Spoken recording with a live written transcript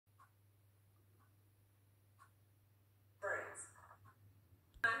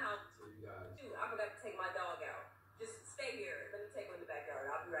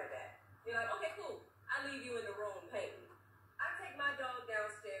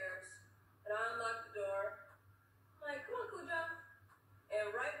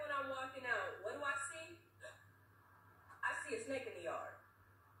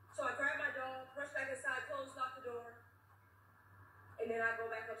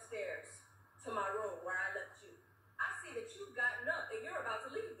downstairs to my room where I left you. I see that you've gotten up and you're about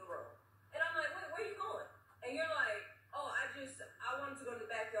to leave the room. And I'm like, wait, where are you going? And you're like, oh, I wanted to go to the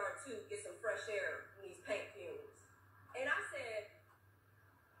backyard too, get some fresh air from these paint fumes. And I said,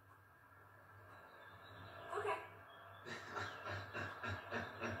 okay.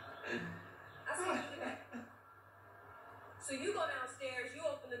 I said, you get back. So you go downstairs, you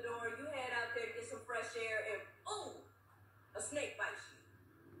open the door, you head out there to get some fresh air, and oh, a snake bites you.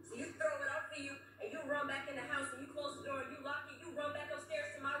 So you throw it off of you, and you run back in the house, and you close the door, and you lock it, you run back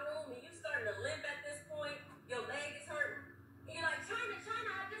upstairs to my room, and you starting to limp at this point, your leg is hurting, and you're like, China,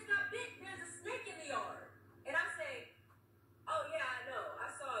 I just got bit, there's a snake in the yard. And I say, oh yeah, I know, I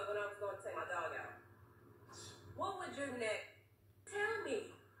saw it when I was going to take my dog out. What would your neck tell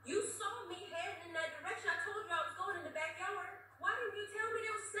me? You saw me heading in that direction. I told you I was going in the backyard. Why didn't you tell me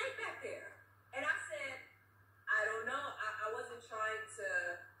there was a snake back there? And I said, I don't know. I wasn't trying to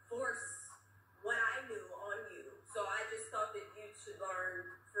force what I knew on you. So I just thought that you should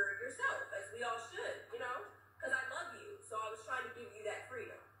learn for yourself, as we all should, you know? Because I love you. So I was trying to give you that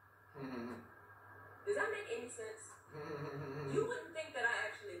freedom. Does that make any sense? You wouldn't think that I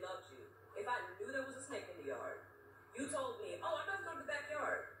actually loved you if I knew there was a snake in the yard. You told me, oh, I'm about to go to the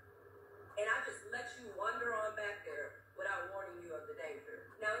backyard. And I just let you wander on back there without warning you of the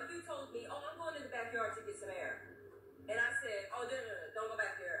danger. Now, if you told me, oh, I'm going to the backyard to get some air. And I said, oh, no, don't go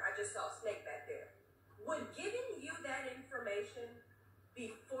back there. I just saw a snake back there. Would giving you that information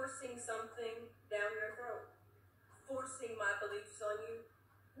be forcing something down your throat? Forcing my beliefs on you?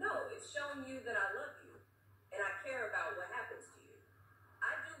 No, it's showing you that I love you. And I care about what happens to you.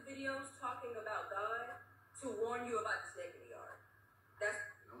 I do videos talking about God to warn you about the snake in the yard.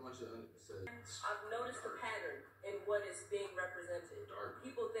 I want you to say, I've noticed a pattern in what is being represented. Dark.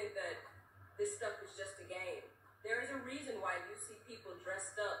 People think that this stuff is just a game. There is a reason why you see people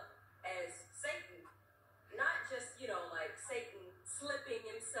dressed up as Satan. Not just, like Satan slipping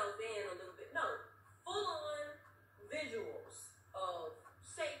himself in a little bit. No, full-on visuals of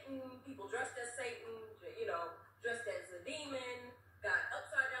Satan, people dressed as Satan, dressed as a demon, got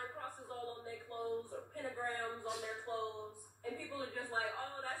upside-down crosses all on their clothes or pentagrams on their clothes. And people are just like,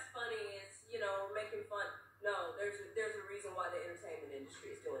 oh, that's funny. It's, making fun. No, there's a reason why the entertainment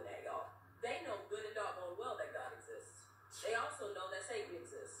industry is doing that, y'all. They know good and doggone well that God exists. They also know that Satan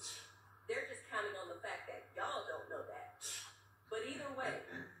exists. They're just counting on the fact that y'all don't know that. But either way,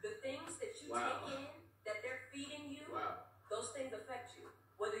 the things that you take in, that they're feeding you, those things affect you.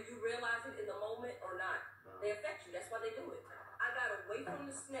 Whether you realize it in the moment or not, they affect you. That's why they do it. I got away from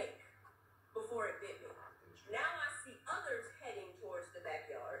the snake before it bit me. Now I see others heading towards the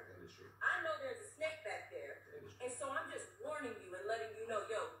backyard. I know there's a snake back there. And so I'm just warning you and letting you know,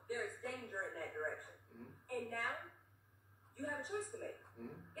 there's danger in that direction. And now you have a choice to make.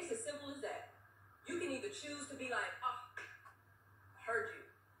 It's as simple as that. You can either choose to be like, oh, heard you.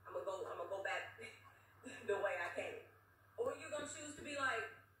 I'm gonna go back the way I came. Or you're gonna choose to be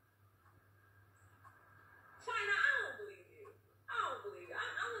like, China, I don't believe you. I'm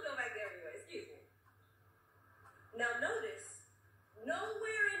gonna go back there anyway. Excuse me. Now notice,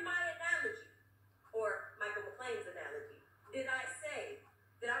 nowhere in my analogy, or Michael McClain's analogy, did I say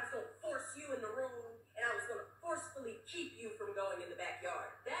that I was going to force you in the room and I was going to forcefully keep you from going in the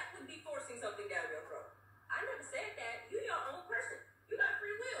backyard. That would be forcing something down your throat. I never said that. You're your own person. You got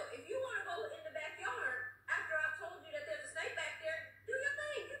free will. If you want to go in the backyard after I've told you that there's a snake back there, do your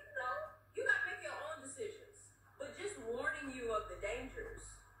thing. You got to make your own decisions. But just warning you of the dangers.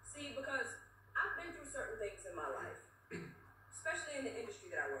 See, because I've been through certain things in my life, especially in the industry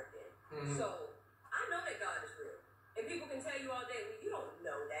that I work in. So I know that God is real. And people can tell you all day, well, you don't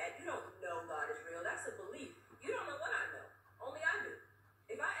know that. You don't know God is real. That's a belief. You don't know what I know. Only I do.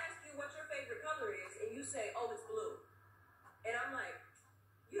 If I ask you what your favorite color is and you say, oh, it's blue. And I'm like,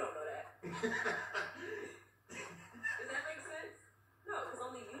 you don't know that. Does that make sense? No, because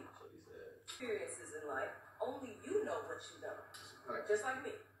only you experiences in life. Only you know what you know. Just like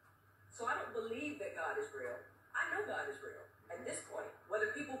me. So I don't believe that God is real. I know God is real at this point,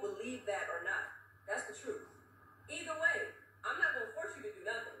 whether people believe that or not. That's the truth. Either way, I'm not going to force you to do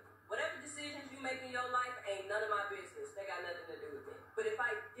nothing. Whatever decisions you make in your life ain't none of my business. They got nothing to do with me. But if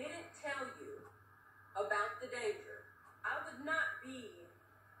I didn't tell you about the danger, I would not be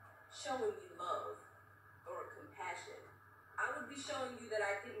showing you love or compassion. I would be showing you that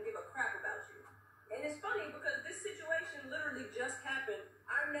I didn't give a crap about you. And it's funny because this situation literally just happened.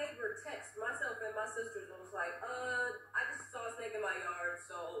 Our neighbor texted myself and my sisters and was like, I just saw a snake in my yard,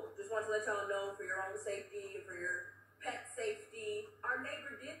 so just wanted to let y'all know for your own safety and for your pet safety. Our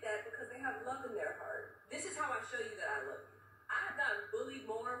neighbor did that because they have love in their heart. This is how I show you that I love you. I have gotten bullied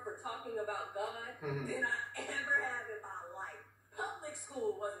more more for talking about God than I ever have in my life. Public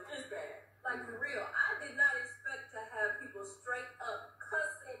school wasn't this bad. Like, for real, I did not expect to have people straight up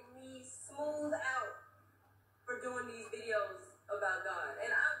cussing me smooth out for doing these videos about God.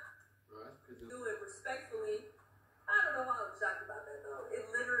 And I do it respectfully. I don't know why I was shocked about that, though. It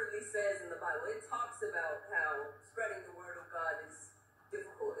literally says in the Bible, it talks about how spreading the word of God is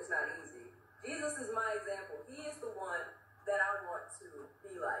difficult. It's not easy. Jesus is my example. He is the one that I want to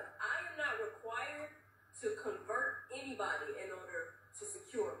be like. I am not required to convert anybody in order to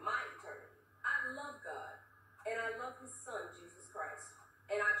secure my eternity. I love God, and I love his son, Jesus Christ.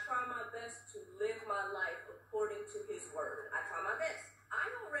 And I try my best to live my life according to his word. I try my best. I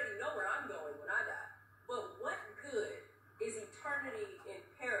already know where I'm going when I die. But what good is eternity in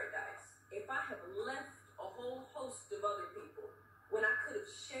paradise if I have left a whole host of other people when I could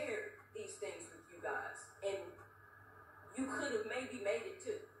have shared these things with you guys? And you could have maybe made it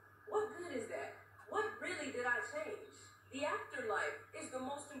too. What good is that? What really did I change? The afterlife is the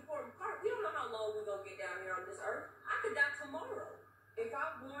most important part. We don't know how long we're going to get down here on this earth. I could die tomorrow. If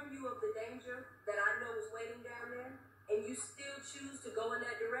I warn you of the danger that I know is waiting down there, and you still choose to go in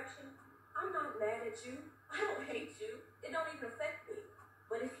that direction, I'm not mad at you. I don't hate you. It don't even affect me.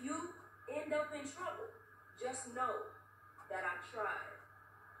 But if you end up in trouble, just know that I tried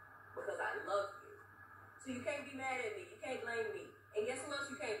because I love you. So you can't be mad at me. You can't blame me. And guess who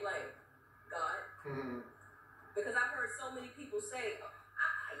else you can't blame? God. Because I've heard so many people say,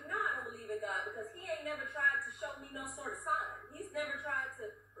 I don't believe in God because he ain't never tried to show me no sort of sign. He's never tried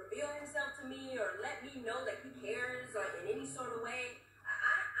to reveal himself to me or let me know that he cares or in any sort of way.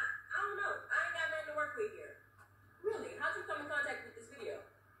 I don't know. I ain't got nothing to work with here. Really? How'd you come in contact with this video?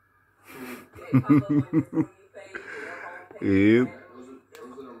 Did it pop up on your For You page or your home page? Yep.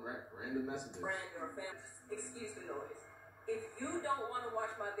 Those are them random messages. Friend or family. Excuse the noise. If you don't want to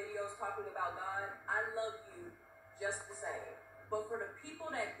watch my videos talking about God, I love you just the same. But for the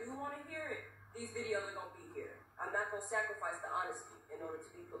people that do want to hear it, these videos are going to be here. I'm not going to sacrifice the honesty in order to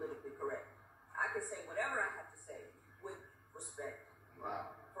be politically correct. I can say whatever I have to say with respect.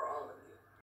 Wow.